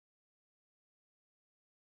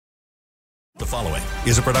following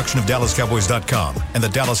is a production of DallasCowboys.com and the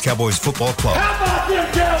Dallas Cowboys Football Club. How about them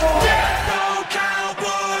Cowboys? Let's go,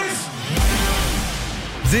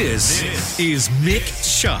 Cowboys! This is Mick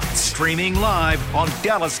Shots. Streaming live on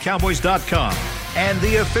DallasCowboys.com and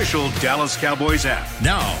the official Dallas Cowboys app.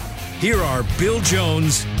 Now, here are Bill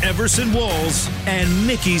Jones, Everson Walls, and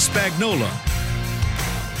Mickey Spagnola.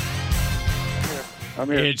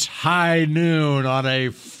 It's high noon on a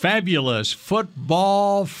fabulous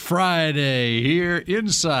Football Friday here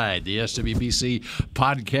inside the SWBC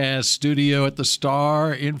podcast studio at the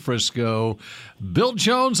Star in Frisco. Bill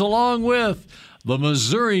Jones along with the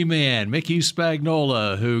Missouri man, Mickey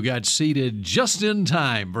Spagnola, who got seated just in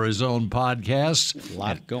time for his own podcast. A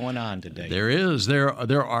lot going on today. There is.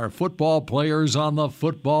 There are football players on the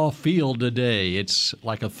football field today. It's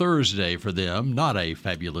like a Thursday for them, not a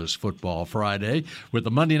fabulous Football Friday, with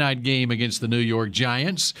the Monday night game against the New York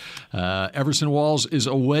Giants. Everson Walls is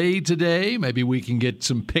away today. Maybe we can get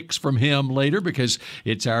some picks from him later because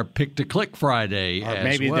it's our Pick to Click Friday or as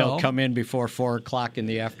maybe well. They'll come in before 4 o'clock in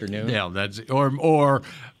the afternoon. Yeah, that's or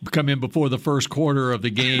come in before the first quarter of the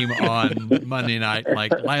game on Monday night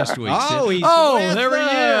like last week. Oh, he's there with he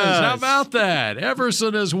is. us. How about that?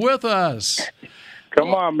 Everson is with us.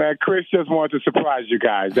 Come on, man. Chris just wanted to surprise you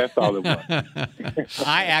guys. That's all it was.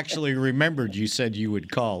 I actually remembered you said you would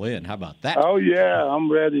call in. How about that? Oh, yeah. I'm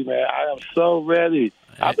ready, man. I am so ready.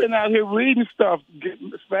 I've been out here reading stuff.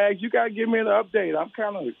 Spags, you got to give me an update. I'm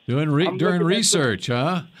kind of doing research,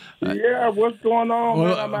 huh? Yeah, what's going on,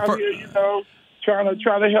 man? I'm out here, trying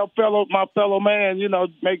to help my fellow man,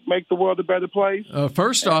 make the world a better place.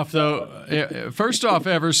 First off,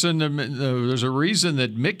 Everson, there's a reason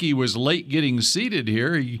that Mickey was late getting seated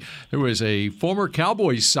here. There was a former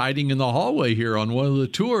Cowboys sighting in the hallway here on one of the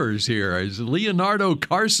tours here. It's Leonardo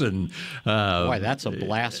Carson. Boy, that's a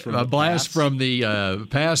blast from the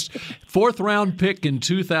past. Fourth-round pick in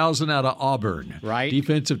 2000 out of Auburn. Right.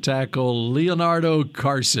 Defensive tackle Leonardo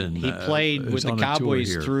Carson. He played with the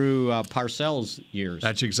Cowboys through Parcells years.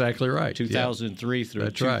 That's exactly right. 2003 through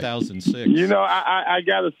That's 2006. Right. I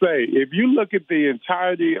got to say, if you look at the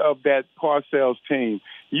entirety of that Parcells team,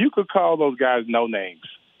 you could call those guys no names,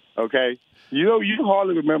 okay? You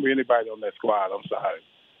hardly remember anybody on that squad. I'm sorry.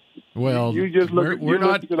 Well, you just look, we're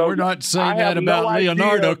not saying that about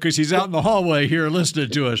Leonardo because he's out in the hallway here listening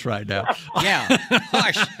to us right now. Yeah,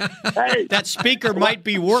 gosh, hey, that speaker might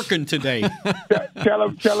be working today.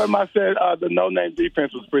 Tell him I said the no-name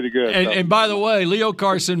defense was pretty good. And by the way, Leo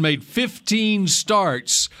Carson made 15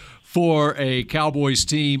 starts for a Cowboys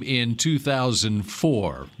team in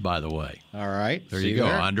 2004, by the way. All right. There you go,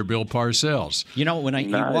 under Bill Parcells. When he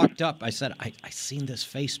walked up, I said, I seen this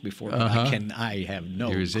face before. I have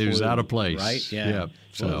no clue. He was out of place. Right? Yeah. Yep.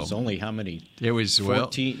 So it was only how many? It was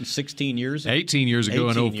 16 years? 18 years ago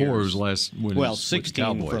in 04 was last when well, it was 16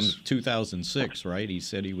 with the from Cowboys. 2006, right? He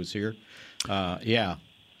said he was here. Yeah.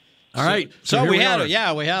 All right. So we had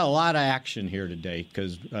a lot of action here today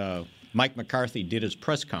because Mike McCarthy did his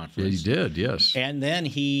press conference. He did, yes. And then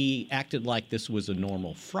he acted like this was a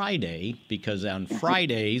normal Friday because on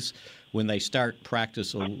Fridays, when they start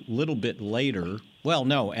practice a little bit later, well,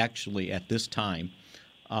 no, actually at this time,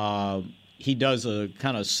 he does a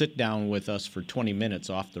kind of sit down with us for 20 minutes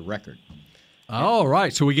off the record. Oh,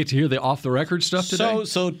 right. So we get to hear the off-the-record stuff today?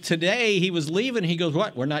 So today he was leaving. He goes,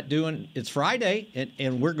 what? We're not doing – it's Friday.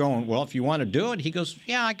 And we're going, well, if you want to do it. He goes,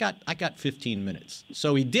 yeah, I got 15 minutes.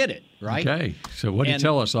 So he did it, right? Okay. So what did he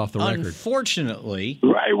tell us off the record? Unfortunately –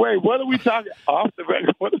 Right, wait. What are we talking – off the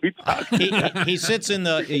record? What are we talking He sits in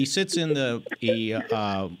the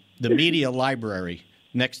media library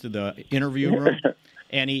next to the interview room.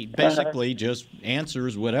 And he basically just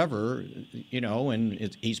answers whatever,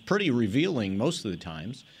 and he's pretty revealing most of the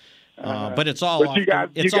times. But it's all off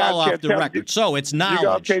the record. So it's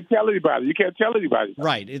knowledge. You can't tell anybody. You can't tell anybody.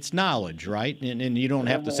 Right. It's knowledge, right? And you don't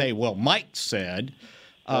have to say, well, Mike said.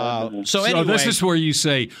 So So this is where you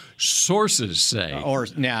say sources say.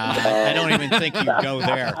 I don't even think you go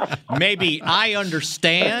there. Maybe I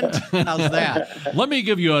understand. How's that? Let me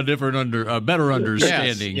give you a better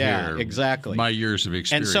understanding here. Yeah, exactly. My years of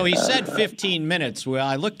experience. And so he said 15 minutes. Well,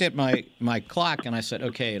 I looked at my clock and I said,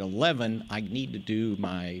 okay, at 11, I need to do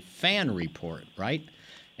my fan report, right?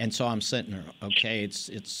 And so I'm sitting there, okay, it's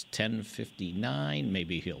 10:59.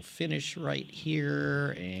 Maybe he'll finish right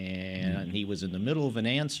here. And he was in the middle of an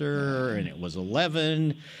answer, and it was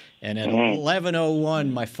 11. And at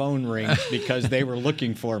 11:01, my phone rings because they were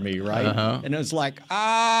looking for me, right? And it was like,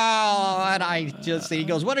 and he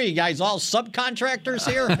goes, what are you guys, all subcontractors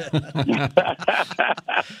here?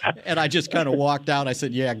 And I just kind of walked out. I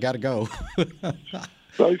said, yeah, got to go.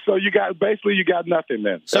 So you got nothing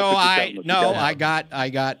then. So I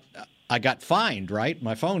got fined, right?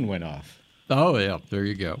 My phone went off. Oh, yeah. There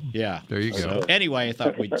you go. Yeah. There you go. So anyway, I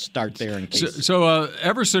thought we'd start there in case. So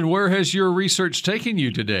Everson, where has your research taken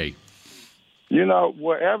you today?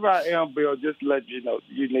 Wherever I am, Bill, just let you know,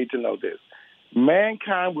 you need to know this.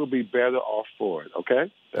 Mankind will be better off for it, okay?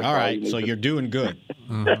 That's all right, so you're doing good.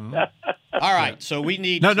 Mm-hmm. All right, so we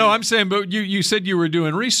need No, I'm saying, but you said you were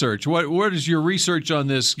doing research. What is your research on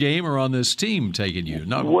this game or on this team taking you?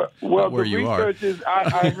 Not where you are. The research is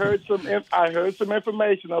I heard some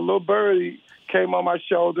information. A little birdie came on my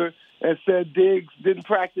shoulder and said Diggs didn't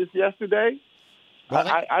practice yesterday. Well,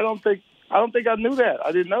 I don't think I knew that.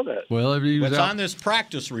 I didn't know that. Well, it's on this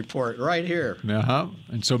practice report right here.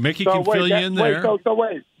 And so Mickey can fill you in there.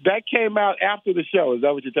 Wait, that came out after the show. Is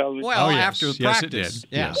that what you're telling me? Well, yes. after practice.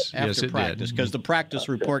 Yes, it did. After practice, because the practice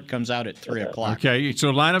report comes out at 3 o'clock. Okay, so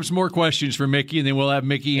line up some more questions for Mickey, and then we'll have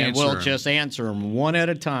Mickey answer. And we'll just answer them one at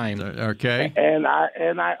a time. Okay. And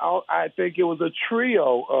I think it was a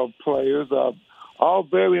trio of players, all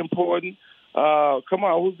very important. Come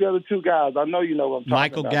on, who's the other two guys? I know you know what I'm talking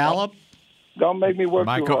Michael about. Gallup. Don't make me work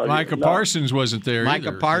too hard. Micah Parsons wasn't there Micah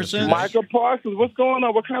either. Parsons? Micah Parsons, what's going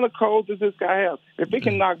on? What kind of cold does this guy have? If he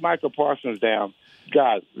can knock Micah Parsons down,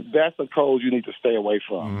 God, that's a cold you need to stay away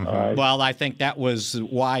from. All right? Well, I think that was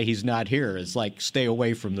why he's not here. It's like stay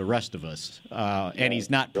away from the rest of us. And he's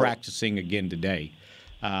not practicing again today.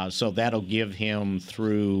 So that'll give him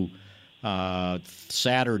through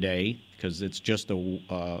Saturday, because it's just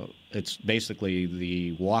it's basically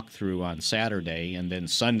the walkthrough on Saturday, and then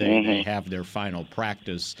Sunday they have their final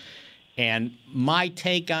practice. And my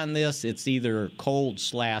take on this, it's either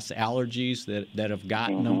cold/allergies that have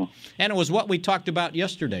gotten them. And it was what we talked about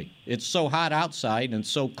yesterday. It's so hot outside and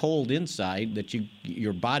so cold inside that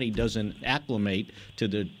your body doesn't acclimate to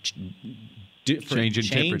the different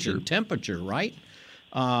change in temperature, right?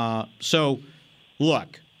 So,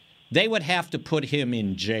 look, they would have to put him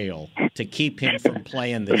in jail to keep him from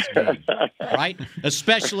playing this game, right?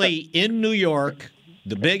 Especially in New York,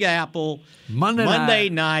 the Big Apple, Monday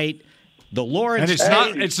night, the Lawrence.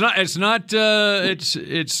 And it's not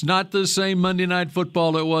the same Monday Night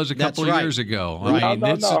Football it was a couple of years ago. Right. I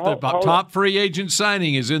mean, the top free agent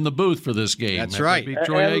signing is in the booth for this game. That's right.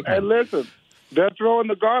 And listen, they're throwing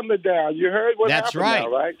the gauntlet down. You heard what happened now,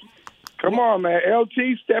 right? Come on, man.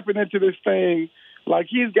 LT stepping into this thing like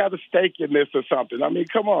he's got a stake in this or something. I mean,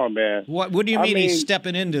 come on, man. What do you mean he's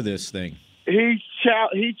stepping into this thing? He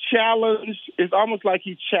challenged. It's almost like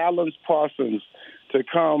he challenged Parsons to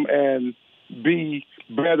come and be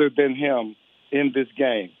better than him in this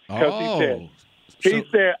game. Because he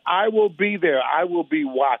said, I will be there. I will be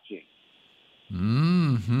watching.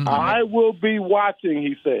 Mm-hmm. I will be watching,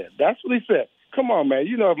 he said. That's what he said. Come on, man.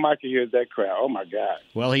 You know if Micah hears that crowd, oh, my God.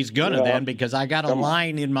 Well, he's going to then, because I got a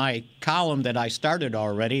line in my column that I started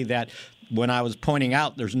already that when I was pointing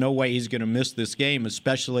out there's no way he's going to miss this game,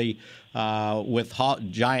 especially with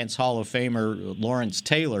Giants Hall of Famer Lawrence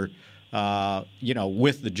Taylor,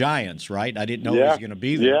 with the Giants, right? I didn't know he was going to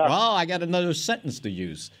be there. Yeah. Well, I got another sentence to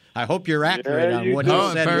use. I hope you're accurate on what he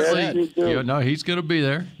said. No, he's going to be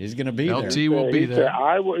there. He's going to be LT there. will be there.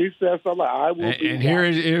 He said something like, I will be there.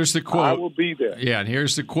 And here's the quote. I will be there. Yeah, and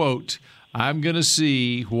here's the quote. I'm going to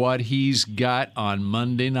see what he's got on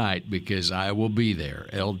Monday night because I will be there.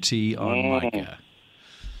 LT on Micah.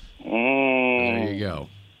 There you go.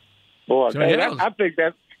 Boy, So, I think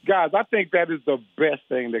that, guys, I think that is the best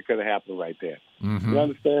thing that could have happened right there. Mm-hmm. You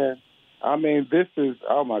understand? I mean, this is,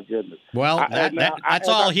 oh my goodness. Well, that's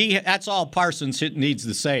all Parsons needs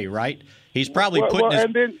to say, right? He's probably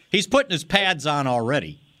he's putting his pads on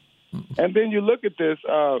already. And then you look at this,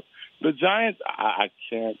 the Giants. I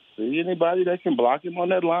can't see anybody that can block him on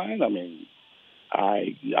that line. I mean,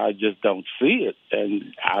 I just don't see it,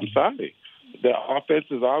 and I'm sorry. The offense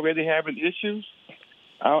is already having issues.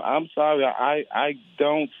 I'm sorry. I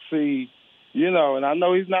don't see, and I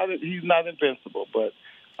know he's not invincible, but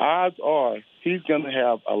odds are he's going to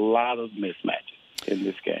have a lot of mismatches in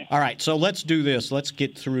this game. All right, so let's do this. Let's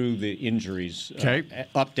get through the injuries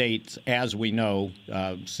updates as we know,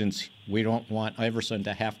 since we don't want Everson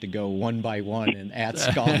to have to go one by one and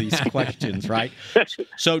ask all these questions, right?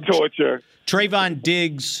 So torture. Trayvon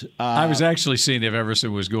Diggs. I was actually seeing if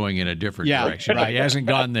Everson was going in a different direction. Right. He hasn't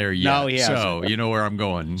gone there yet. No, he hasn't. So you know where I'm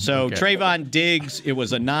going. So Trayvon Diggs, it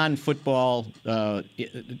was a non-football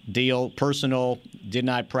deal, personal, did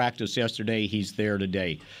not practice yesterday. He's there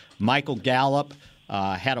today. Michael Gallup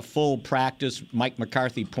had a full practice. Mike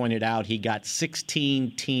McCarthy pointed out he got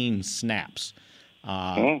 16 team snaps.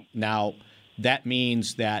 Now, that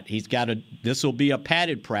means that this will be a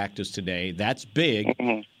padded practice today. That's big.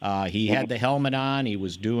 He had the helmet on. He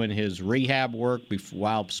was doing his rehab work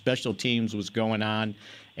while special teams was going on,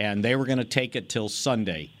 and they were going to take it till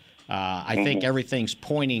Sunday. I think everything's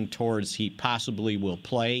pointing towards he possibly will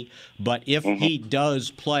play. But if he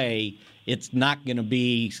does play, it's not going to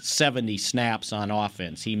be 70 snaps on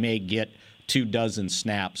offense. He may get 24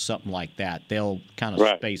 snaps, something like that. They'll kind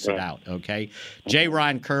of space it out, okay?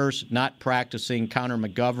 J-Ron Kearse not practicing. Connor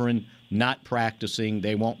McGovern not practicing.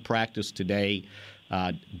 They won't practice today.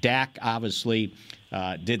 Dak obviously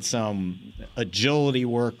did some agility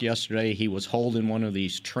work yesterday. He was holding one of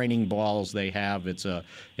these training balls they have.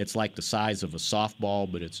 It's like the size of a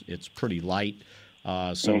softball, but it's pretty light.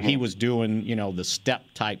 So he was doing, the step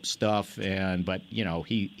type stuff, but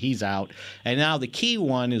he's out. And now the key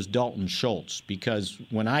one is Dalton Schultz, because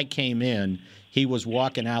when I came in, he was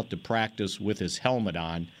walking out to practice with his helmet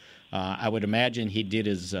on. I would imagine he did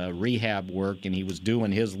his rehab work, and he was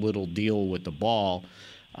doing his little deal with the ball.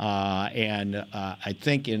 And I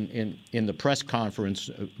think in the press conference,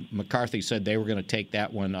 McCarthy said they were going to take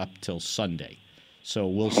that one up till Sunday. So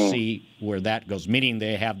we'll see where that goes, meaning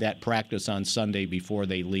they have that practice on Sunday before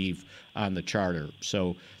they leave on the charter.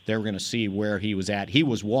 So they're going to see where he was at. He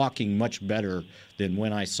was walking much better than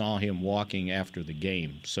when I saw him walking after the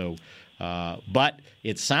game. So, but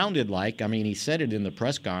it sounded like, he said it in the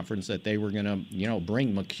press conference that they were going to,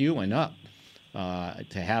 bring McEwen up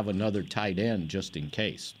to have another tight end just in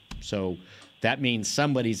case. So that means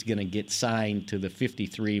somebody's going to get signed to the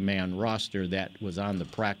 53-man roster that was on the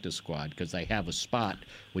practice squad, because they have a spot.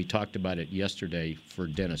 We talked about it yesterday for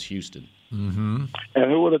Dennis Houston. And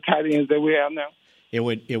who are the tight ends that we have now? It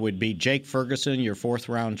would be Jake Ferguson, your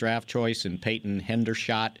fourth-round draft choice, and Peyton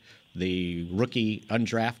Hendershot, the rookie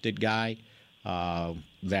undrafted guy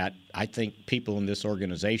that I think people in this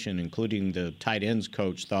organization, including the tight ends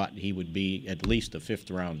coach, thought he would be at least a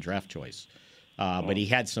fifth-round draft choice. But he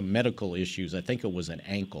had some medical issues. I think it was an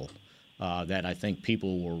ankle that I think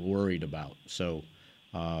people were worried about. So,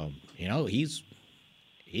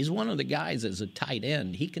 he's one of the guys as a tight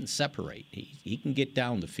end. He can separate. He can get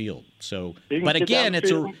down the field. So, but again, it's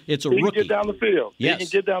a rookie. He can get down the field. Yes. He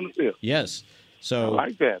can get down the field. Yes. So I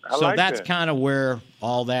like that. That's kind of where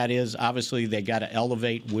all that is. Obviously, they got to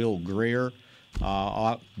elevate Will Grier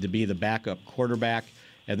to be the backup quarterback.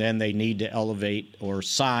 And then they need to elevate or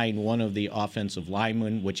sign one of the offensive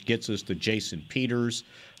linemen, which gets us to Jason Peters.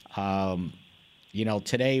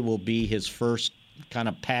 Today will be his first kind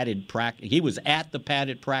of padded practice. He was at the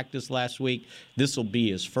padded practice last week. This will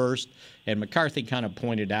be his first. And McCarthy kind of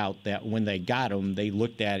pointed out that when they got him, they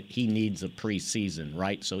looked at he needs a preseason,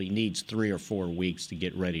 right? So he needs 3 or 4 weeks to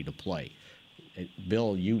get ready to play.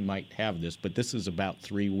 Bill, you might have this, but this is about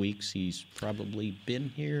 3 weeks. He's probably been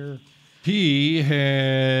here. He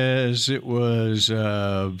has, it was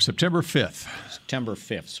September 5th. September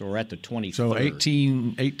 5th, so we're at the 23rd. So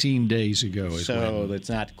 18 days ago. So it's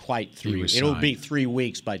not quite 3 weeks. It'll be 3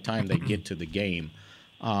 weeks by the time they get to the game.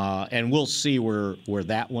 And we'll see where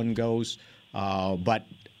that one goes. But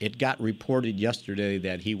it got reported yesterday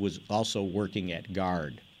that he was also working at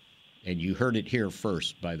guard. And you heard it here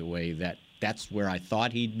first, by the way, that's where I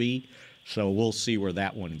thought he'd be. So we'll see where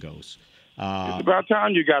that one goes. It's about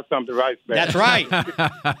time you got something right, man. That's right.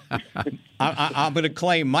 I'm going to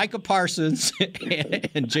claim Micah Parsons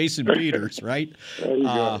and Jason Peters, right? There you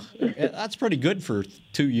go. That's pretty good for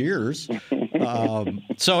 2 years.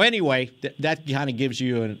 So anyway, that kind of gives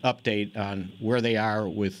you an update on where they are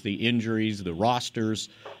with the injuries, the rosters,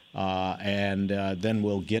 and then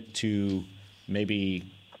we'll get to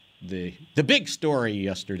maybe the big story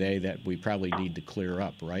yesterday that we probably need to clear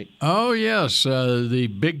up, right? Oh, yes. The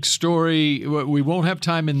big story, we won't have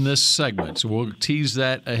time in this segment, so we'll tease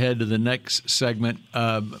that ahead of the next segment.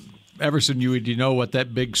 Everson, do you know what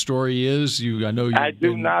that big story is? I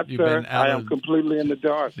do not, sir. I am completely in the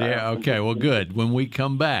dark. Yeah, okay. Well, good. When we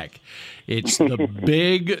come back, it's the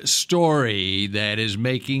big story that is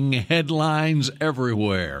making headlines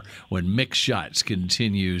everywhere when Mixed Shots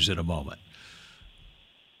continues in a moment.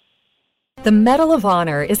 The Medal of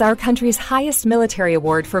Honor is our country's highest military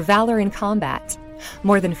award for valor in combat.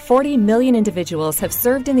 More than 40 million individuals have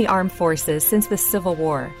served in the armed forces since the Civil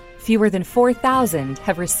War. Fewer than 4,000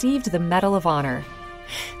 have received the Medal of Honor.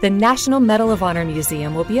 The National Medal of Honor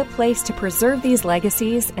Museum will be a place to preserve these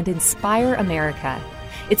legacies and inspire America.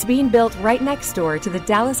 It's being built right next door to the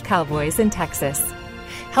Dallas Cowboys in Texas.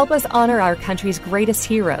 Help us honor our country's greatest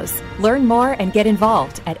heroes. Learn more and get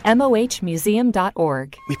involved at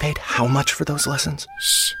mohmuseum.org. We paid how much for those lessons?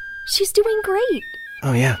 Shh, she's doing great.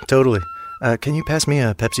 Oh, yeah, totally. Can you pass me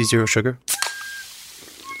a Pepsi Zero Sugar?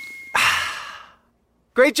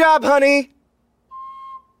 Great job, honey!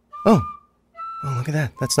 Oh, look at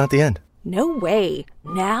that. That's not the end. No way.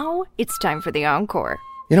 Now it's time for the encore.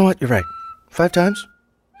 You know what? You're right. 5 times?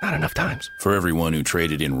 Not enough times. For everyone who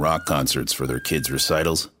traded in rock concerts for their kids'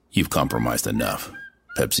 recitals, you've compromised enough.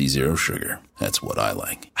 Pepsi Zero Sugar. That's what I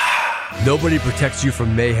like. Nobody protects you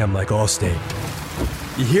from mayhem like Allstate.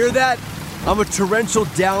 You hear that? I'm a torrential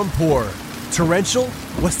downpour. Torrential?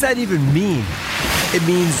 What's that even mean? It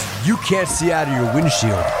means you can't see out of your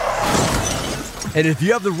windshield. And if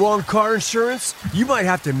you have the wrong car insurance, you might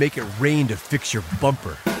have to make it rain to fix your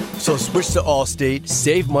bumper. So switch to Allstate,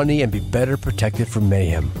 save money, and be better protected from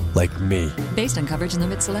mayhem, like me. Based on coverage and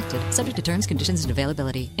limits selected. Subject to terms, conditions, and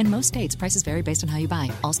availability. In most states, prices vary based on how you buy.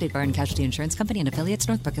 Allstate Bar and Casualty Insurance Company and affiliates,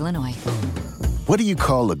 Northbrook, Illinois. What do you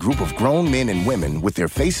call a group of grown men and women with their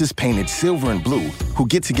faces painted silver and blue who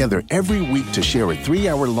get together every week to share a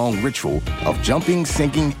 3-hour-long ritual of jumping,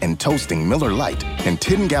 singing, and toasting Miller Lite and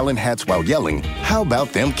 10-gallon hats while yelling, "How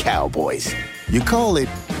about them Cowboys?" You call it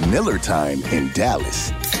Miller Time in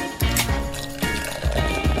Dallas.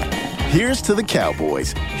 Here's to the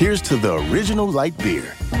Cowboys. Here's to the original light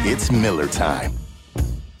beer. It's Miller Time.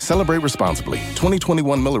 Celebrate responsibly.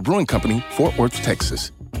 2021 Miller Brewing Company, Fort Worth,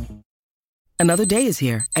 Texas. Another day is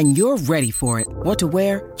here, and you're ready for it. What to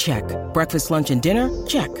wear? Check. Breakfast, lunch, and dinner?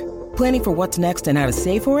 Check. Planning for what's next and how to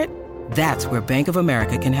save for it? That's where Bank of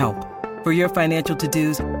America can help. For your financial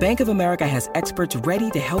to-dos, Bank of America has experts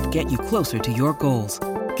ready to help get you closer to your goals.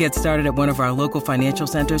 Get started at one of our local financial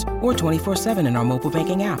centers or 24/7 in our mobile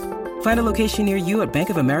banking app. Find a location near you at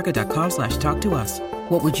bankofamerica.com/talktous.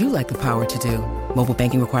 What would you like the power to do? Mobile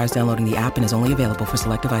banking requires downloading the app and is only available for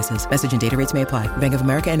select devices. Message and data rates may apply. Bank of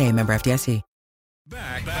America N.A., member FDIC.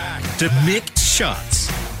 Back to Mixed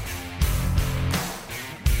Shots.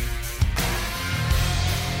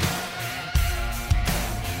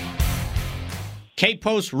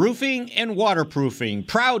 K-Post Roofing and Waterproofing,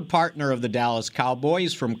 proud partner of the Dallas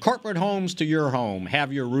Cowboys. From corporate homes to your home,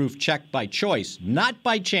 have your roof checked by choice, not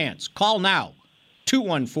by chance. Call now,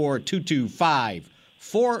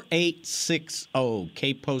 214-225-4860,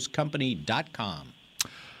 kpostcompany.com.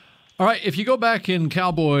 All right, if you go back in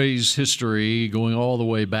Cowboys history, going all the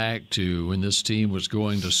way back to when this team was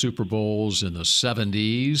going to Super Bowls in the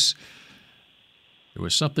 70s, there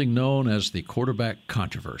was something known as the quarterback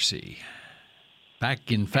controversy.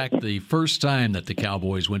 Back, in fact, the first time that the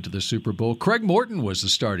Cowboys went to the Super Bowl, Craig Morton was the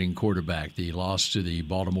starting quarterback. The loss to the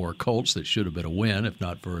Baltimore Colts that should have been a win, if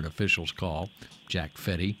not for an official's call, Jack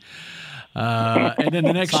Fetty. And then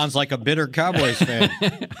the next sounds like a bitter Cowboys fan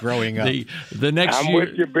growing up. The next I'm year,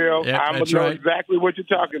 with you, Bill. Yep, I know exactly what you're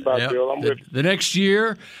talking about, Yep. Bill. I'm with you. The next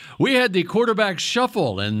year, we had the quarterback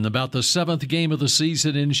shuffle in about the 7th game of the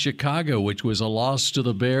season in Chicago, which was a loss to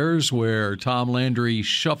the Bears, where Tom Landry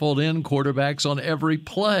shuffled in quarterbacks on every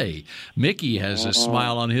play. Mickey has a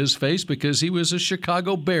smile on his face because he was a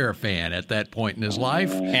Chicago Bear fan at that point in his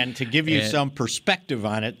life. And to give you some perspective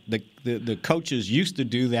on it, the coaches used to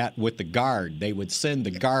do that with the guard. They would send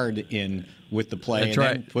the guard in with the play. That's and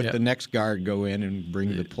right. then put the next guard go in and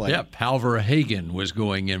bring the play. Yeah, Palver Hagen was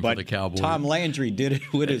going in for the Cowboys. Tom Landry did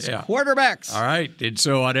it with his quarterbacks. All right, and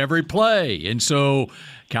so on every play. And so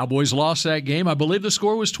Cowboys lost that game. I believe the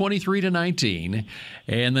score was 23-19.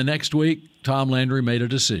 And the next week, Tom Landry made a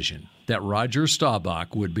decision that Roger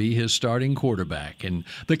Staubach would be his starting quarterback. And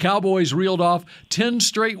the Cowboys reeled off 10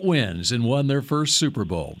 straight wins and won their first Super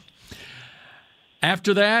Bowl.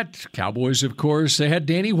 After that, Cowboys, of course, they had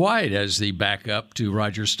Danny White as the backup to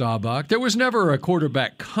Roger Staubach. There was never a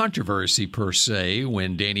quarterback controversy, per se,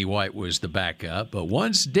 when Danny White was the backup. But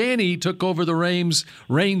once Danny took over the reins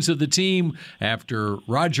of the team after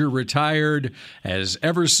Roger retired, as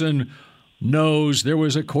Everson knows, there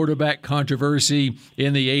was a quarterback controversy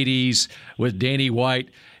in the 80s with Danny White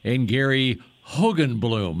and Gary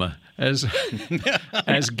Hogenblum. As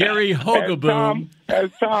Gary Hogaboom. As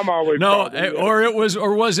Tom always No,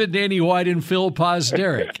 or was it Danny White and Phil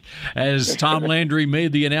Pozderac? As Tom Landry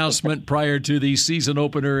made the announcement prior to the season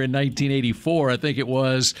opener in 1984, I think it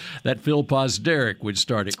was, that Phil Pozderac would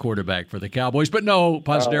start at quarterback for the Cowboys. But no,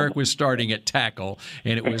 Pozderac was starting at tackle,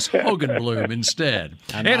 and it was Hogenblum instead.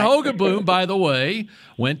 And Hogaboom, by the way,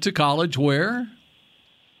 went to college where?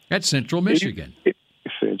 At Central Michigan.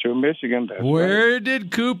 Central Michigan. That's Where right.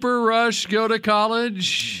 did Cooper Rush go to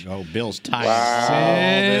college? Oh, Bill's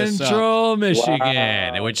tired. Central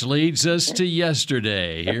Michigan, which leads us to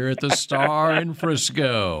yesterday here at the Star in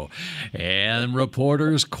Frisco. And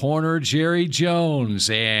reporters corner Jerry Jones.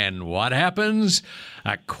 And what happens?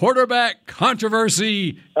 A quarterback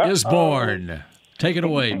controversy is born. Take it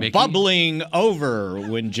away, Mickey. Bubbling over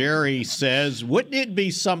when Jerry says, wouldn't it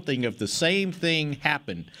be something if the same thing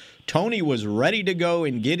happened? Tony was ready to go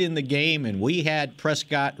and get in the game, and we had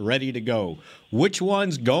Prescott ready to go. Which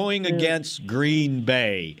one's going against Green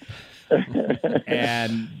Bay?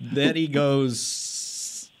 And then he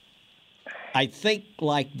goes, I think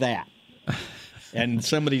like that. And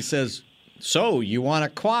somebody says, so you want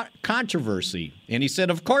a controversy? And he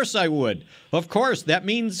said, of course I would. Of course, that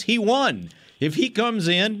means he won. If he comes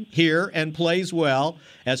in here and plays well,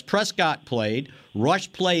 as Prescott played,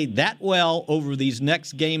 Rush played that well over these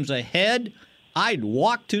next games ahead, I'd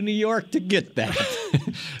walk to New York to get that.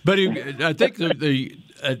 But I think the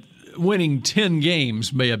winning 10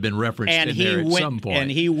 games may have been referenced in there at some point.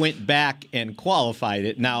 And he went back and qualified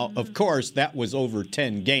it. Now, of course, that was over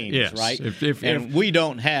 10 games, yes, right? If we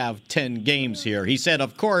don't have 10 games here. He said,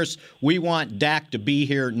 of course, we want Dak to be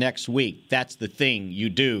here next week. That's the thing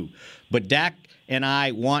you do. But Dak and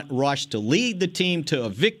I want Rush to lead the team to a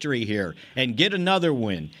victory here and get another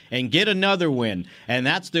win and get another win. And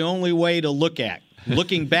that's the only way to look at.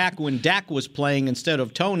 Looking back when Dak was playing instead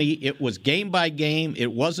of Tony, it was game by game.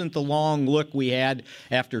 It wasn't the long look we had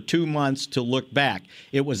after 2 months to look back.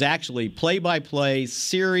 It was actually play by play,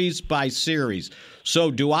 series by series.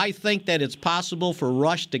 So do I think that it's possible for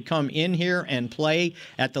Rush to come in here and play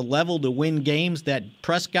at the level to win games that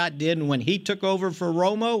Prescott did when he took over for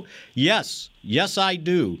Romo? Yes. Yes, I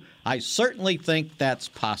do. I certainly think that's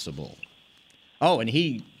possible. Oh, and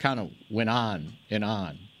he kind of went on and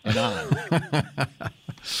on and on.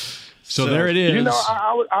 So there it is. You know,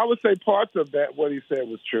 I would say parts of that, what he said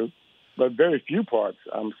was true, but very few parts.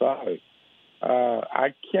 I'm sorry.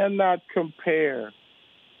 I cannot compare.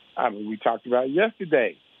 I mean, we talked about it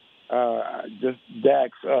yesterday. Just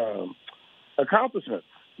Dak's accomplishments,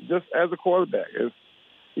 just as a quarterback.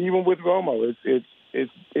 Even with Romo, it's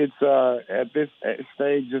at this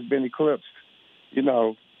stage just been eclipsed,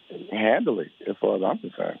 handily, as far as I'm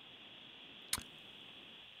concerned.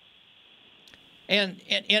 And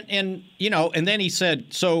and then he said,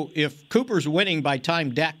 so if Cooper's winning by the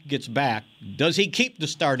time Dak gets back, does he keep the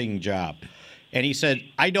starting job? And he said,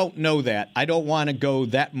 I don't know that. I don't want to go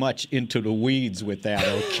that much into the weeds with that,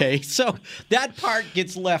 okay? So that part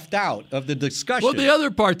gets left out of the discussion. Well, the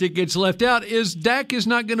other part that gets left out is Dak is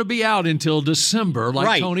not going to be out until December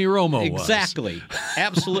like Tony Romo was. Exactly.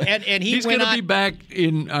 Absolutely. And he's going to be back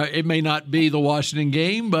in it may not be the Washington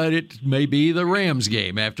game, but it may be the Rams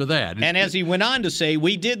game after that. And as he went on to say,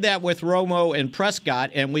 we did that with Romo and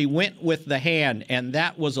Prescott, and we went with the hand, and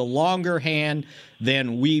that was a longer hand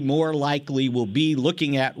than we more likely will be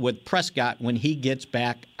looking at with Prescott when he gets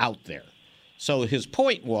back out there. So his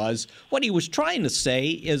point was, what he was trying to say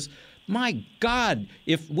is, my God,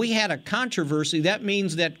 if we had a controversy, that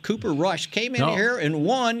means that Cooper Rush came in here and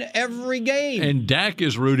won every game. And Dak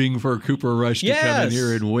is rooting for Cooper Rush to come in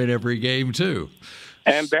here and win every game, too.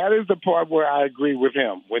 And that is the part where I agree with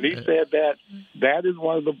him. When he said that, that is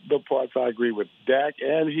one of the parts I agree with. Dak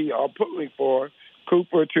and he are pulling for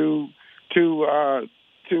Cooper to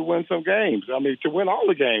win some games. I mean, to win all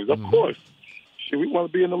the games, of course. We want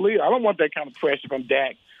to be in the lead. I don't want that kind of pressure from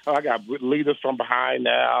Dak. Oh, I got leaders from behind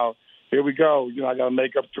now. Here we go. I got to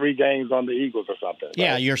make up 3 games on the Eagles or something. Right?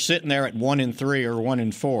 Yeah, you're sitting there at 1-3 or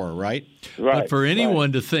 1-4, right? Right. But for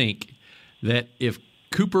anyone to think that if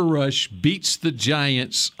Cooper Rush beats the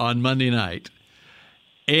Giants on Monday night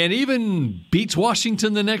and even beats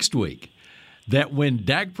Washington the next week, that when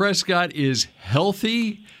Dak Prescott is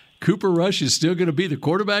healthy, Cooper Rush is still going to be the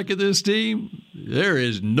quarterback of this team? There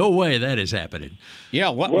is no way that is happening. Yeah.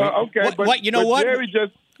 What No,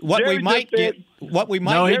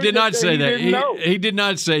 he did not say that. He did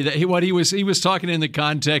not say that. He was talking in the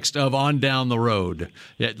context of on down the road.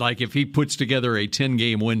 Like if he puts together a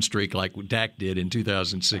 10-game win streak like Dak did in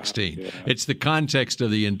 2016. Yeah. It's the context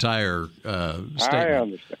of the entire statement. I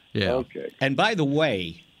understand. Yeah. Okay. And by the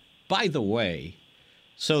way,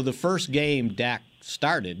 so the first game Dak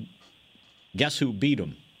started, guess who beat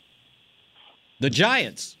him? The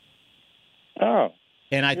Giants. Oh.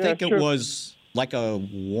 And I think it was like a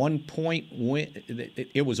 1-point win.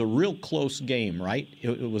 It was a real close game, right?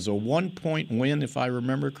 It was a 1-point win, if I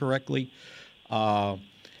remember correctly.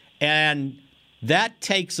 And that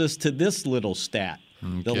takes us to this little stat.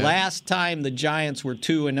 Okay. The last time the Giants were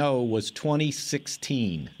 2-0 was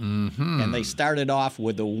 2016. Mm-hmm. And they started off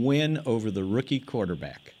with a win over the rookie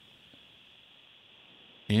quarterback.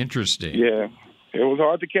 Interesting. Yeah. It was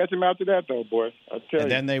hard to catch him after that, though, boy. I tell you.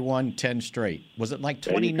 And then they won 10 straight. Was it like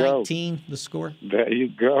 2019, the score? There you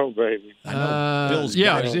go, baby. I know Bill's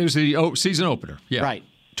it was the season opener. Yeah. Right.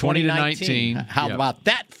 2019. How about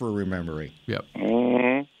that for remembering? Yep.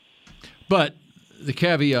 Mm-hmm. But the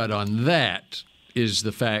caveat on that is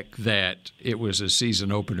the fact that it was a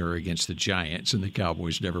season opener against the Giants, and the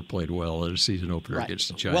Cowboys never played well at a season opener against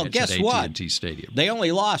the Giants. Well, guess at what? AT&T Stadium. They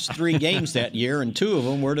only lost 3 games that year, and 2 of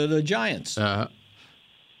them were to the Giants.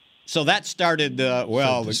 So that started,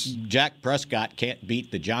 Jack Prescott can't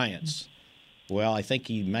beat the Giants. Well, I think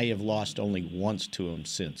he may have lost only once to them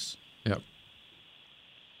since. Yep.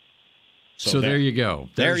 So there you go.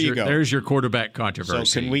 There's your quarterback controversy.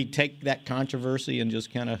 So can we take that controversy and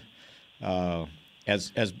just kind of,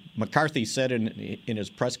 as McCarthy said in his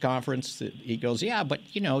press conference, he goes, yeah, but,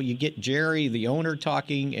 you get Jerry, the owner,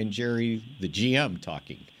 talking and Jerry, the GM,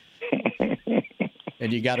 talking.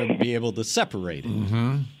 And you got to be able to separate it.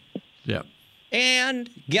 Mm-hmm. Yep. And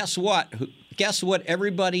guess what? Guess what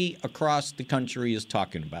everybody across the country is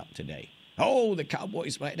talking about today? Oh, the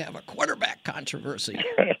Cowboys might have a quarterback controversy.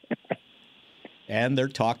 And they're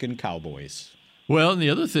talking Cowboys. Well, and the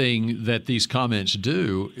other thing that these comments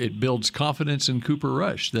do, it builds confidence in Cooper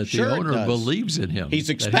Rush that the owner believes in him. He's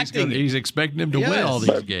expecting him to win all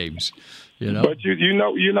these games. But you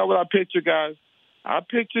know what I picture, guys? I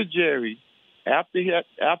picture Jerry after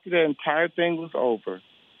the entire thing was over.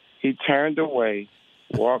 He turned away,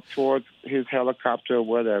 walked towards his helicopter or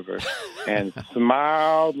whatever, and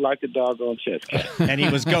smiled like a doggone chess cat. And he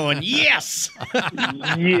was going, yes!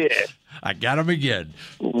 Yes. I got him again.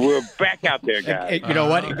 We're back out there, guys. You know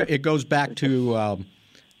what? It goes back to,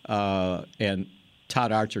 and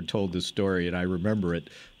Todd Archer told this story, and I remember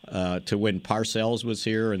it, to when Parcells was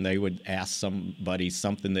here, and they would ask somebody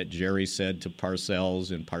something that Jerry said to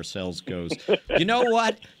Parcells, and Parcells goes, you know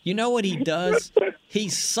what? You know what he does? He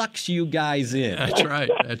sucks you guys in.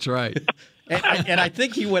 That's right. And I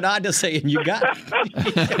think he went on to say, and you got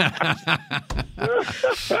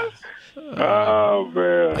oh,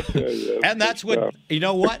 man. And that's what, you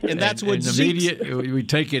know what? And that's what Zeke... we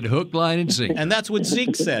take it hook, line, and sinker. And that's what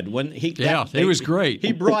Zeke said when he... it was great.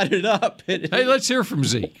 He brought it up. Hey, let's hear from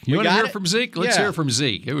Zeke. You want to hear from Zeke? Let's hear from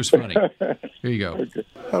Zeke. It was funny. Here you go.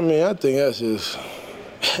 I mean, I think that's just...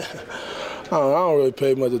 I don't really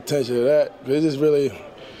pay much attention to that. It's just really...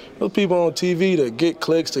 Those people on TV to get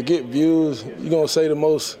clicks, to get views, you're going to say the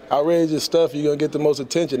most outrageous stuff, you're going to get the most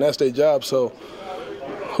attention. That's their job, so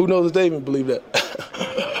who knows if they even believe that.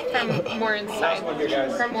 From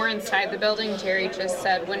more inside the building, Jerry just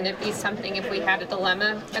said, wouldn't it be something if we had a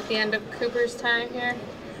dilemma at the end of Cooper's time here?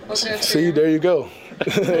 See, there you go.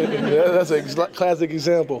 That's a classic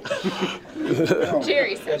example.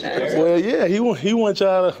 Jerry said that. Well, yeah, he wants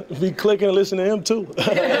y'all to be clicking and listening to him, too.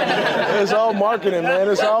 It's all marketing, man.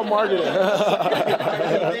 It's all marketing.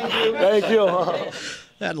 Thank you.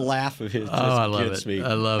 That laugh of his just I love gets it. me.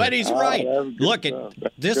 I love it. But he's right. Look,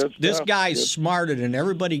 this guy's smarter than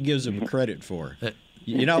everybody gives him credit for.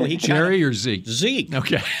 Jerry or Zeke? Zeke.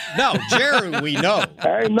 Okay. No, Jerry, we know.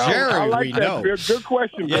 Hey, no, Jerry, I like we that. know. Good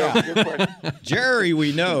question, bro. Yeah. Good question. Jerry,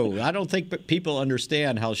 we know. I don't think people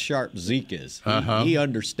understand how sharp Zeke is. He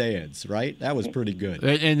understands, right? That was pretty good.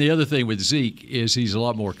 And the other thing with Zeke is he's a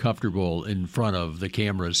lot more comfortable in front of the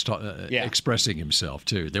cameras expressing himself,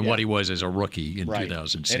 too, than what he was as a rookie in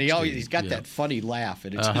 2016. And he's got that funny laugh.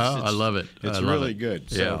 And I love it. It's really good.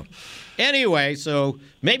 So. Anyway, so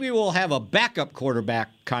maybe we'll have a backup quarterback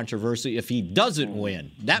controversy if he doesn't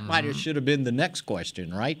win. That should have been the next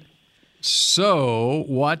question, right? So,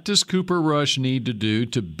 what does Cooper Rush need to do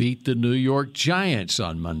to beat the New York Giants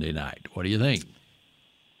on Monday night? What do you think?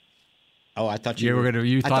 Oh, I thought you were going to.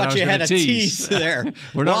 You thought I I was you had a tease there.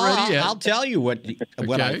 We're not ready yet. I'll tell you what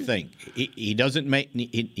I think. He doesn't make.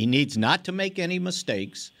 He needs not to make any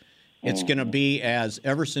mistakes. It's going to be, as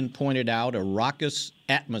Everson pointed out, a raucous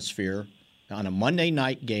atmosphere on a Monday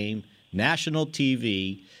night game, national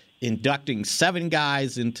TV, inducting 7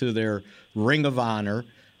 guys into their Ring of Honor,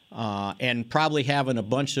 and probably having a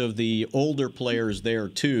bunch of the older players there,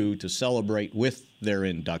 too, to celebrate with their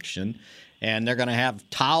induction. And they're going to have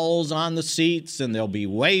towels on the seats, and they'll be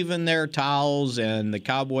waving their towels, and the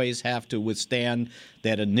Cowboys have to withstand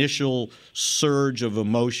that initial surge of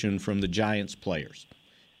emotion from the Giants players.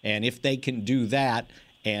 And if they can do that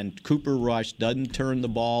and Cooper Rush doesn't turn the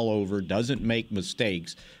ball over, doesn't make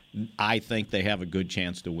mistakes, I think they have a good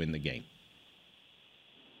chance to win the game.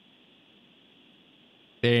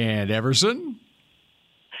 And Everson?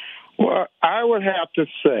 Well, I would have to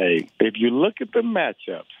say, if you look at the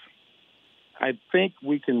matchups, I think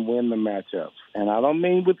we can win the matchups. And I don't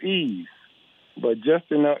mean with ease, but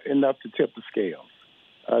just enough to tip the scales.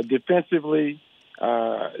 Defensively,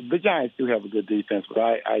 the Giants do have a good defense, but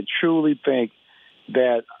I truly think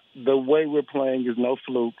that the way we're playing is no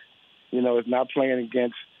fluke. It's not playing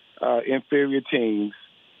against inferior teams.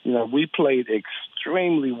 We played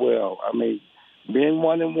extremely well. I mean, being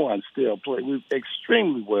 1-1, still played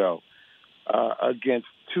extremely well against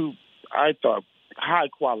two, I thought,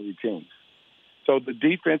 high-quality teams. So the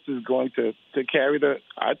defense is going to carry the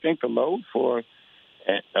load for,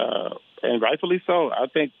 and rightfully so, I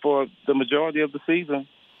think, for the majority of the season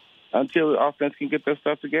until the offense can get their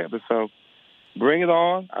stuff together. So bring it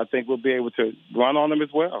on. I think we'll be able to run on them as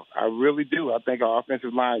well. I really do. I think our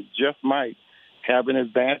offensive line just might have an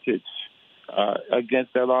advantage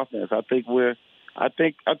against that offense. I think we're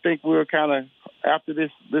kind of, after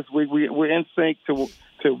this week, we're in sync to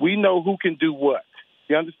we know who can do what.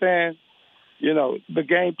 You understand? You know, the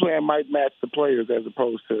game plan might match the players as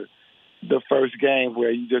opposed to the first game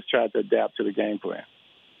where you just try to adapt to the game plan.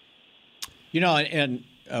 You know, and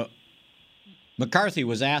McCarthy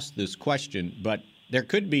was asked this question, but there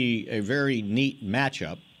could be a very neat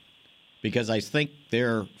matchup because I think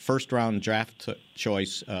their first-round draft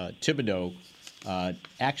choice, Thibodeau,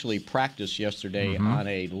 actually practiced yesterday on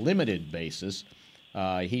a limited basis.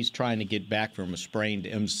 He's trying to get back from a sprained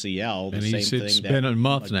MCL, the same thing that been a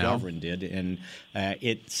month McGovern did. And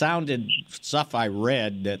it sounded, stuff I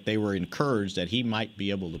read, that they were encouraged that he might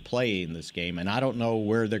be able to play in this game. And I don't know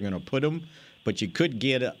where they're going to put him, but you could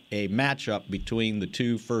get a matchup between the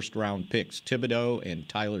two first-round picks, Thibodeau and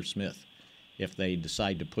Tyler Smith, if they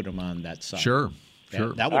decide to put him on that side. Sure.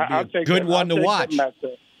 That would be a good one to watch.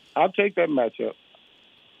 I'll take that matchup.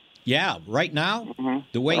 Yeah, right now,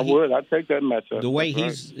 the way I'd take that matchup. The way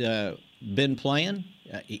he's been playing,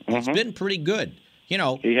 he's been pretty good. You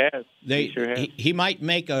know, he has. He sure has. He might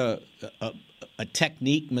make a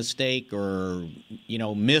technique mistake or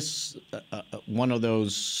miss one of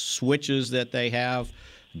those switches that they have,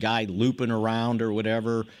 guy looping around or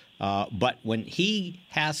whatever. But when he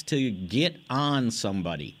has to get on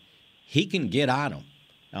somebody, he can get on them.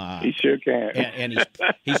 He sure can. And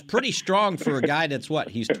he's pretty strong for a guy that's what?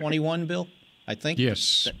 He's 21, Bill, I think?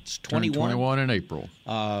 Yes. That's 21. 21 in April.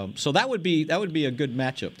 So that would be a good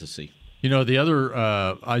matchup to see. You know, the other,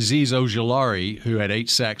 Azeez Ojulari, who had 8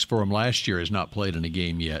 sacks for him last year, has not played in a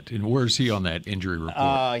game yet. And where's he on that injury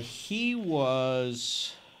report? He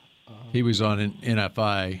was on an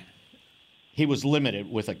NFI. He was limited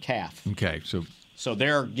with a calf. Okay, so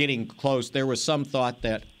they're getting close. There was some thought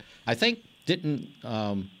that, I think, didn't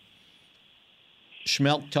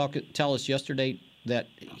Schmelk tell us yesterday that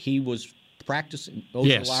he was practicing?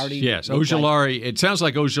 Ojulari? Yes. Ojulari. It sounds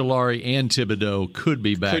like Ojulari and Thibodeau could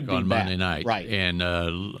be back on Monday night, right? And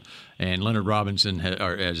Leonard Robinson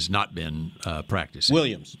has not been practicing.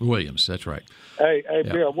 Williams, that's right. Hey,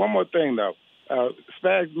 Bill. One more thing though.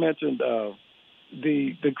 Spags mentioned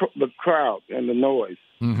the crowd and the noise.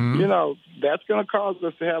 Mm-hmm. You know, that's going to cause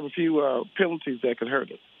us to have a few penalties that could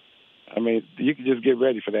hurt us. I mean, you can just get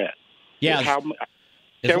ready for that. Yeah.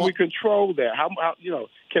 Can we control that? How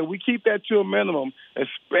can we keep that to a minimum,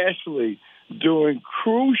 especially during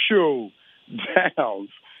crucial downs?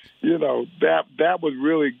 That would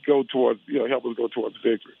really go towards, help us go towards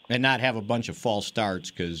victory. And not have a bunch of false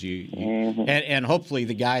starts because and hopefully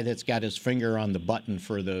the guy that's got his finger on the button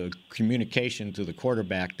for the communication to the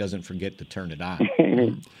quarterback doesn't forget to turn it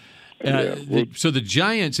on. So the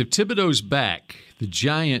Giants, if Thibodeau's back, the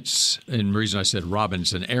Giants, and the reason I said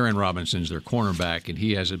Robinson, Aaron Robinson's their cornerback, and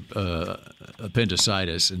he has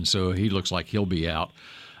appendicitis, and so he looks like he'll be out.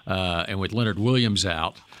 And with Leonard Williams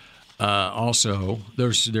out, also,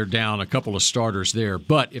 they're down a couple of starters there.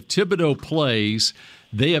 But if Thibodeau plays,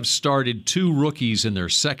 they have started 2 rookies in their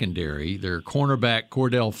secondary. Their cornerback,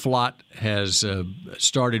 Cordell Flott, has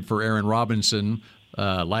started for Aaron Robinson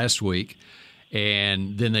last week.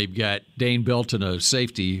 And then they've got Dane Belton, a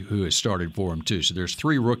safety, who has started for them, too. So there's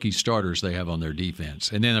 3 rookie starters they have on their defense.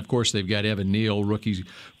 And then, of course, they've got Evan Neal, rookie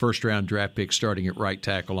first-round draft pick, starting at right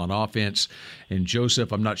tackle on offense. And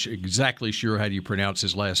Joseph, I'm not exactly sure how do you pronounce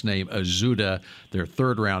his last name, Azuda, their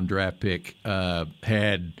third-round draft pick,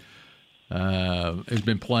 has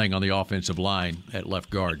been playing on the offensive line at left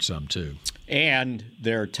guard some, too. And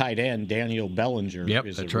their tight end, Daniel Bellinger,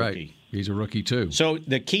 is a rookie. Right. He's a rookie, too. So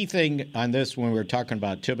the key thing on this, when we were talking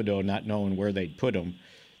about Thibodeau not knowing where they'd put him,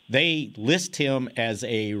 they list him as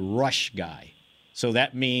a rush guy. So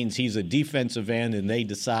that means he's a defensive end, and they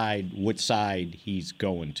decide which side he's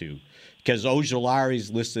going to. Because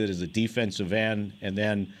Ojulari's listed as a defensive end, and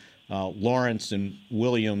then Lawrence and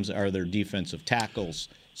Williams are their defensive tackles.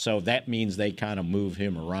 So that means they kind of move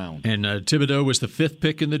him around. And Thibodeau was the 5th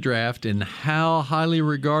pick in the draft. And how highly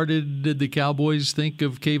regarded did the Cowboys think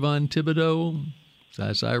of Kayvon Thibodeau?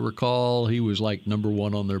 As I recall, he was like number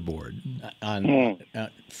 1 on their board.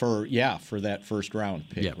 For that first round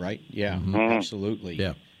pick, right? Yeah, absolutely.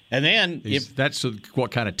 Yeah. And then that's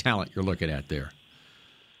what kind of talent you're looking at there.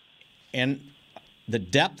 And the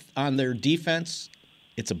depth on their defense,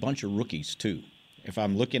 it's a bunch of rookies too. If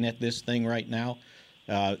I'm looking at this thing right now,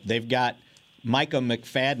 they've got Micah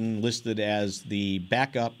McFadden listed as the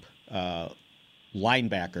backup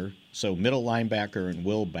linebacker, so middle linebacker and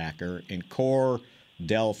Will Backer, and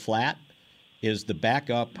Cordell Flatt is the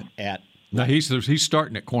backup at. No, he's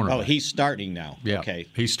starting at cornerback. Oh, he's starting now. Yeah. Okay.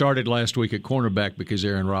 He started last week at cornerback because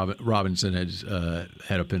Aaron Robinson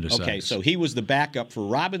had appendicitis. Okay, so he was the backup for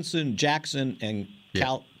Robinson, Jackson, and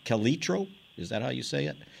Calitro. Is that how you say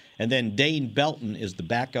it? And then Dane Belton is the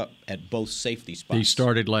backup at both safety spots. He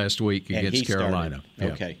started last week against Carolina. Yeah.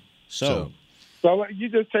 Okay. So you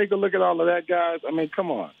just take a look at all of that, guys. I mean,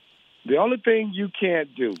 come on. The only thing you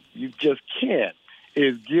can't do, you just can't,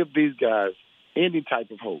 is give these guys any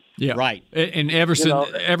type of hope. Yeah, right. And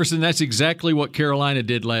Everson, that's exactly what Carolina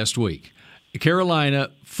did last week. Carolina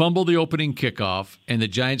fumbled the opening kickoff, and the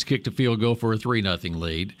Giants kicked a field goal for a 3-0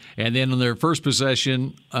 lead. And then on their first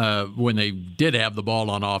possession, when they did have the ball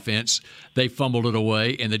on offense, they fumbled it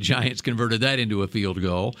away, and the Giants converted that into a field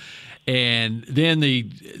goal. And then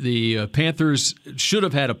the Panthers should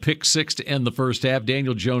have had a pick six to end the first half.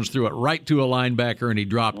 Daniel Jones threw it right to a linebacker, and he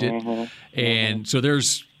dropped it. And so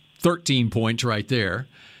there's 13 points right there.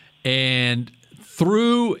 And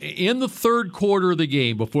in the third quarter of the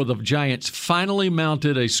game, before the Giants finally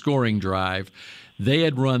mounted a scoring drive, they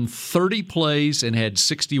had run 30 plays and had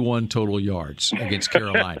 61 total yards against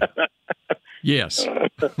Carolina. Yes.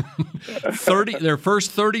 Their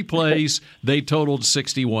first 30 plays, they totaled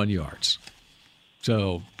 61 yards.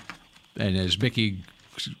 So, and as Mickey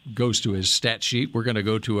goes to his stat sheet, we're going to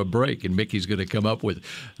go to a break, and Mickey's going to come up with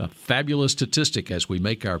a fabulous statistic as we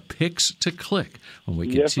make our picks to click when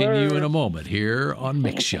we continue in a moment here on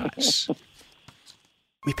Mix Shots.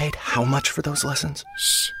 We paid how much for those lessons?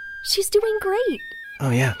 Shh, she's doing great.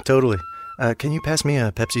 Oh, yeah, totally. Can you pass me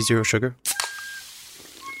a Pepsi Zero Sugar?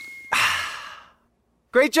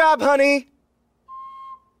 Great job, honey!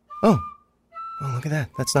 Oh, look at that.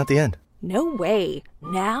 That's not the end. No way.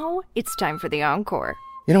 Now it's time for the encore.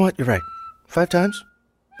 You know what? You're right. 5 times?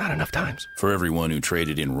 Not enough times. For everyone who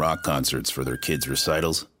traded in rock concerts for their kids'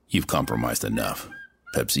 recitals, you've compromised enough.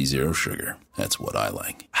 Pepsi Zero Sugar. That's what I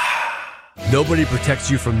like. Nobody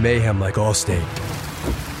protects you from mayhem like Allstate.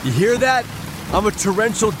 You hear that? I'm a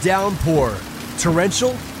torrential downpour.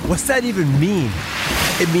 Torrential? What's that even mean?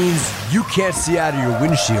 It means you can't see out of your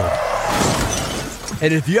windshield.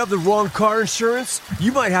 And if you have the wrong car insurance,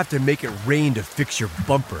 you might have to make it rain to fix your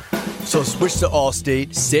bumper. So switch to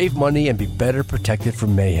Allstate, save money, and be better protected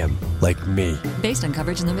from mayhem, like me. Based on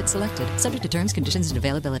coverage and limits selected, subject to terms, conditions, and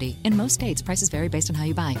availability. In most states, prices vary based on how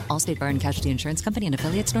you buy. Allstate Bar and Casualty Insurance Company and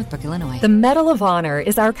affiliates, Northbrook, Illinois. The Medal of Honor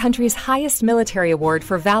is our country's highest military award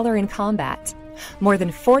for valor in combat. More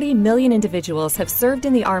than 40 million individuals have served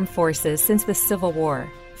in the armed forces since the Civil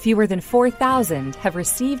War. Fewer than 4,000 have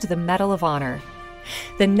received the Medal of Honor.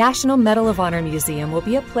 The National Medal of Honor Museum will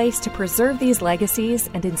be a place to preserve these legacies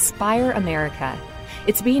and inspire America.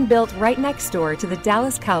 It's being built right next door to the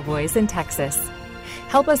Dallas Cowboys in Texas.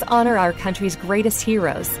 Help us honor our country's greatest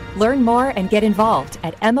heroes. Learn more and get involved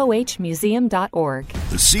at mohmuseum.org.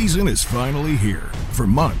 The season is finally here. For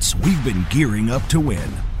months, we've been gearing up to win.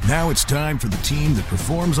 Now it's time for the team that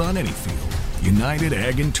performs on any field, United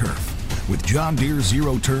Ag and Turf. With John Deere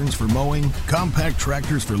Zero Turns for mowing, compact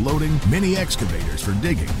tractors for loading, mini excavators for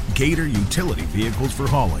digging, Gator utility vehicles for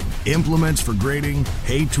hauling, implements for grading,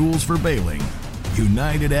 hay tools for baling.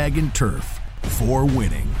 United Ag and Turf, for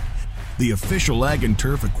winning. The official Ag and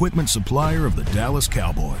Turf equipment supplier of the Dallas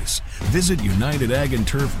Cowboys. Visit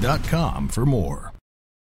UnitedAgAndTurf.com for more.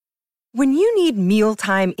 When you need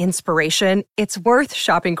mealtime inspiration, it's worth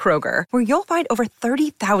shopping Kroger, where you'll find over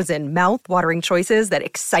 30,000 mouth-watering choices that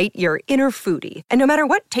excite your inner foodie. And no matter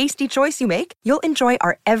what tasty choice you make, you'll enjoy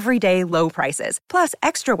our everyday low prices, plus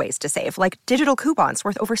extra ways to save, like digital coupons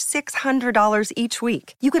worth over $600 each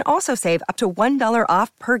week. You can also save up to $1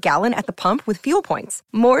 off per gallon at the pump with fuel points.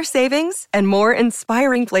 More savings and more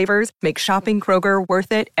inspiring flavors make shopping Kroger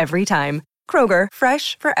worth it every time. Kroger,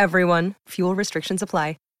 fresh for everyone. Fuel restrictions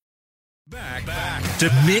apply. Back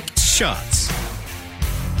to Mixed Shots.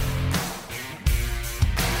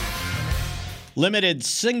 Limited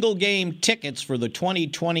single-game tickets for the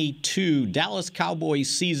 2022 Dallas Cowboys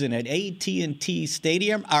season at AT&T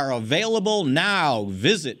Stadium are available now.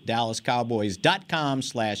 Visit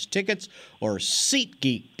DallasCowboys.com/tickets or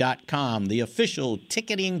SeatGeek.com, the official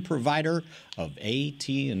ticketing provider of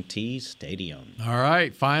AT&T Stadium. All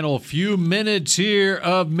right, final few minutes here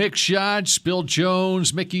of Mix Shots. Bill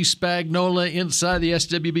Jones, Mickey Spagnola inside the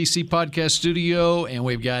SWBC podcast studio, and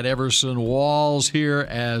we've got Everson Walls here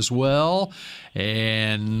as well.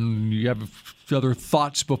 And you have other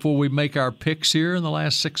thoughts before we make our picks here in the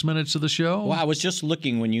last 6 minutes of the show? Well, I was just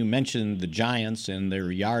looking when you mentioned the Giants and their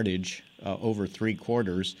yardage over 3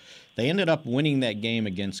 quarters. They ended up winning that game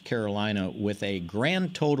against Carolina with a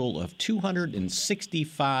grand total of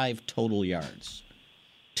 265 total yards.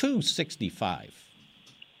 265.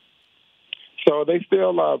 So are they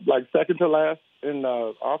still like second to last in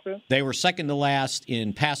offense? They were second to last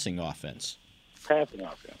in passing offense. Passing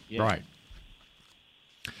offense. Yeah. Right.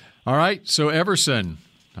 All right, so Everson,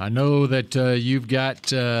 I know that you've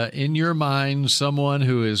got in your mind someone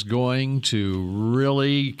who is going to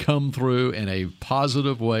really come through in a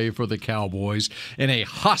positive way for the Cowboys in a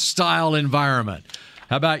hostile environment.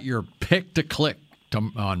 How about your pick to click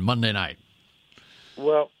on Monday night?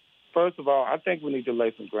 Well, first of all, I think we need to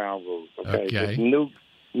lay some ground rules. Okay. Okay.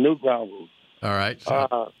 New ground rules. All right.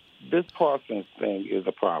 This Parsons thing is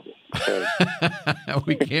a problem. Okay?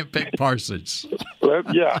 We can't pick Parsons.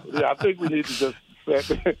 Yeah. I think we need to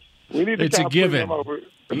just we need to. It's a given.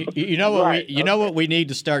 You know what we need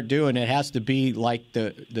to start doing. It has to be like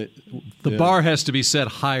the bar has to be set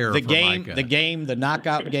higher. The for game, Micah. the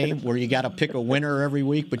knockout game, where you got to pick a winner every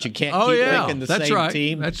week, but you can't keep picking the that's same right.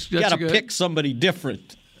 team. That's you got to good. pick somebody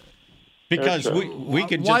different. Because we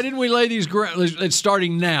can. Why didn't we lay these? It's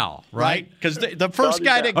starting now, right? Because the first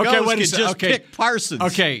guy that goes can just pick Parsons.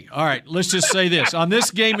 Okay, all right. Let's just say this on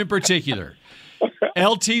this game in particular.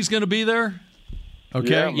 LT's going to be there. Okay.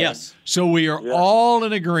 Yeah, yes. So we are all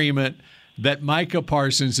in agreement that Micah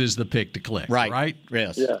Parsons is the pick to click. Right.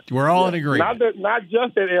 Yes. Yeah. We're all in agreement. Not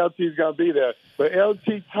just that LT's going to be there, but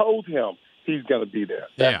LT told him he's going to be there.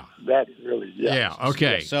 That really. Yeah.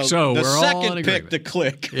 Okay. So we're the all second in pick agreement. to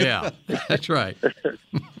click. Yeah. That's right.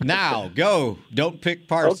 Now go. Don't pick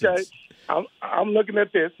Parsons. Okay. I'm looking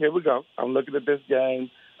at this. Here we go. I'm looking at this game.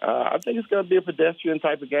 I think it's going to be a pedestrian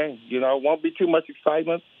type of game. It won't be too much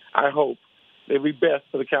excitement. I hope. It'd be best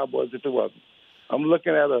for the Cowboys if it wasn't. I'm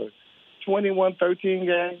looking at a 21-13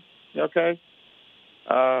 game. Okay.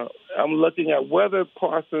 I'm looking at whether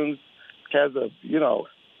Parsons has a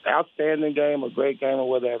outstanding game, a great game, or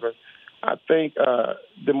whatever. I think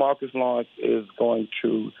DeMarcus Lawrence is going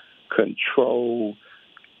to control.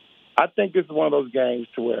 I think it's one of those games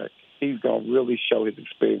to where he's going to really show his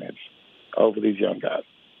experience over these young guys.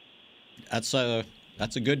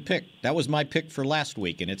 That's a good pick. That was my pick for last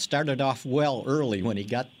week, and it started off well early when he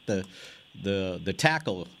got the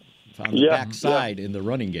tackle on the backside in the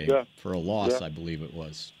running game for a loss, I believe it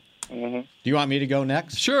was. Mm-hmm. Do you want me to go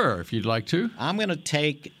next? Sure, if you'd like to. I'm going to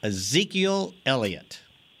take Ezekiel Elliott.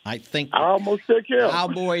 I think I almost took him.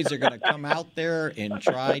 Cowboys are going to come out there and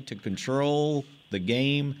try to control the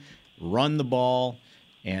game, run the ball,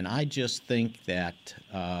 and I just think that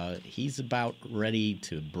he's about ready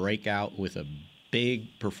to break out with a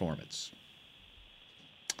big performance.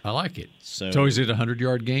 I like it. So is it a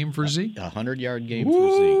 100-yard game for Zeke? A 100-yard game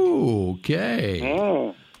for Zeke.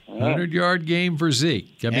 Okay. 100-yard game for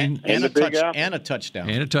Zeke. I mean, and a touchdown. And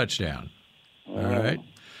a touchdown. All right.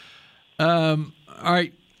 All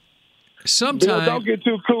right. Sometime. Don't get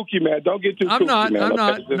too kooky, man. Don't get too kooky, man. I'm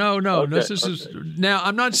not. No. Okay, This is now.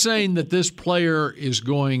 I'm not saying that this player is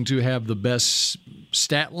going to have the best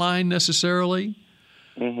stat line necessarily,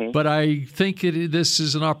 but I think this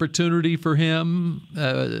is an opportunity for him,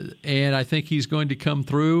 and I think he's going to come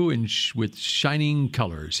through with shining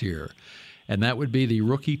colors here, and that would be the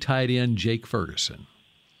rookie tight end Jake Ferguson.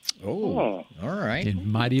 Oh, all right. It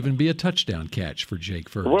might even be a touchdown catch for Jake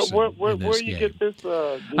Ferguson. Where you get this?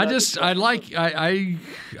 I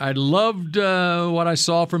loved what I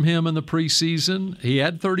saw from him in the preseason. He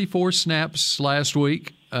had 34 snaps last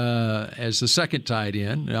week as the second tight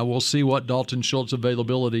end. Now we'll see what Dalton Schultz's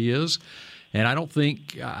availability is. And I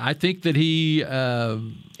think that he.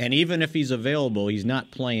 And even if he's available, he's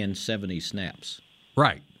not playing 70 snaps.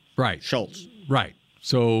 Right. Schultz. Right.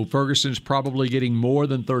 So Ferguson's probably getting more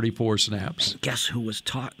than 34 snaps. Guess who was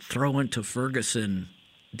taught throwing to Ferguson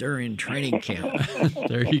during training camp?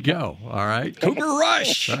 There you go. All right. Cooper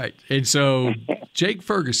Rush. Right. And so Jake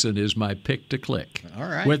Ferguson is my pick to click. All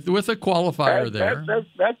right. With a qualifier there.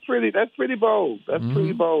 That's pretty bold. That's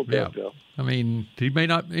pretty bold there, Bill. I mean, he's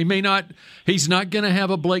not going to have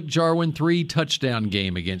a Blake Jarwin 3-touchdown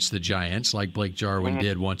game against the Giants like Blake Jarwin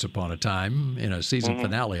did once upon a time in a season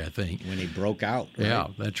finale, I think. When he broke out. Right? Yeah,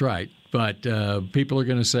 that's right. But people are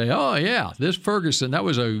going to say, "Oh yeah, this Ferguson, that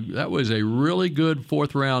was a really good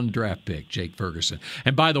 4th-round draft pick, Jake Ferguson."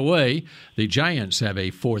 And by the way, the Giants have a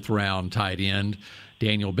 4th-round tight end,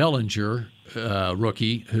 Daniel Bellinger,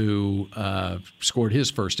 rookie who scored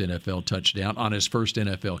his first NFL touchdown on his first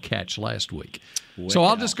NFL catch last week. So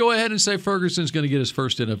I'll just go ahead and say Ferguson's going to get his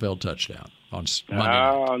first NFL touchdown on Monday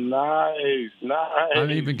night. Oh, nice.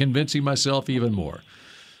 I'm even convincing myself even more.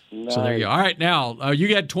 Nice. So there you go. All right, now, you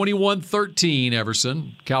got 21-13,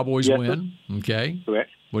 Everson. Cowboys win. Okay.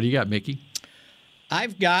 Correct. What do you got, Mickey?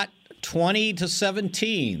 I've got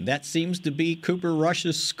 20-17. That seems to be Cooper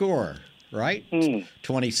Rush's score, right?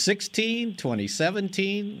 2016,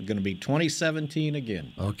 2017, going to be 2017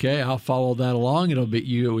 again. Okay, I'll follow that along. It'll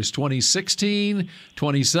be it was 2016,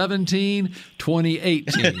 2017,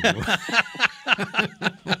 2018.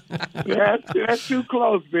 That's too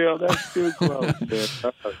close, Bill. That's too close, Bill.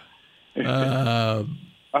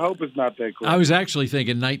 I hope it's not that close. I was actually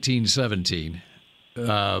thinking 1917.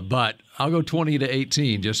 But I'll go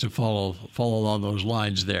 20-18 just to follow along those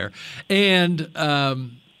lines there. And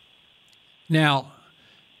now,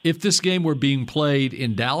 if this game were being played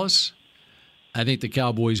in Dallas, I think the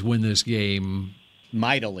Cowboys win this game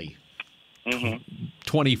mightily.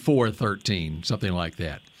 24-13, something like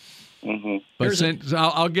that. Mm-hmm. But since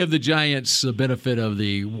I'll give the Giants the benefit of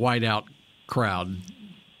the whiteout crowd,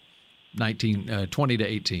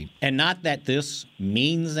 20-18. And not that this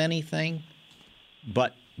means anything,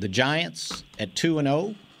 but the Giants at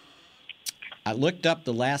 2-0, I looked up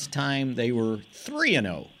the last time they were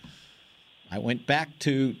 3-0. I went back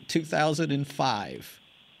to 2005.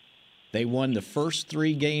 They won the first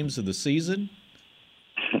 3 games of the season.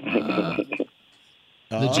 The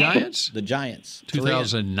Giants? The Giants.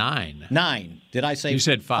 2009. 9. Did I say? You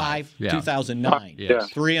said 5. Yeah. 2009.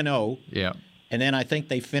 Yes. 3-0. Yeah. And then I think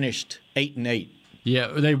they finished 8-8. Yeah,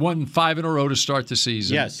 they won 5 in a row to start the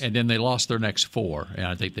season. Yes. And then they lost their next 4, and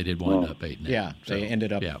I think they did wind up 8-8. Yeah, they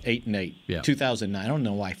ended up 8-8. Yeah. 2009. I don't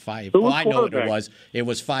know why 5. Well, I know what it was. It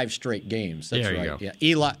was 5 straight games. That's there you right. go. Yeah.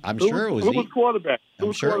 Eli. I'm sure it was. Who was quarterback?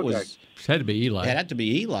 I'm sure it was. It had to be Eli. It had to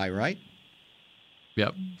be Eli, right?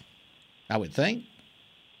 Yep. I would think.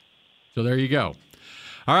 So there you go.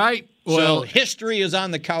 All right. Well, so history is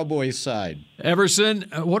on the Cowboys' side. Everson,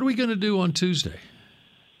 what are we going to do on Tuesday?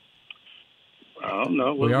 I don't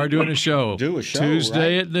know. We are doing a show. Do a show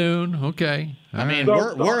Tuesday right? at noon. Okay. I mean,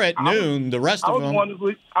 we're at noon. The rest of them.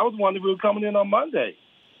 I was wondering if we were coming in on Monday.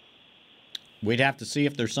 We'd have to see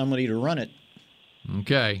if there's somebody to run it.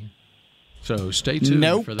 Okay. So stay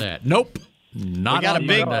tuned for that. Nope. Not we got on a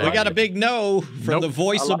big. Monday. We got a big no from the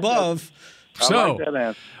voice above. So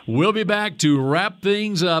we'll be back to wrap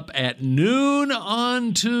things up at noon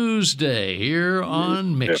on Tuesday here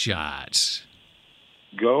on Mix Shots.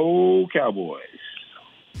 Go Cowboys.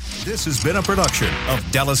 This has been a production of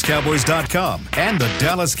DallasCowboys.com and the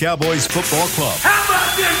Dallas Cowboys Football Club. How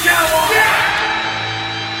about this, Cowboys? Yeah!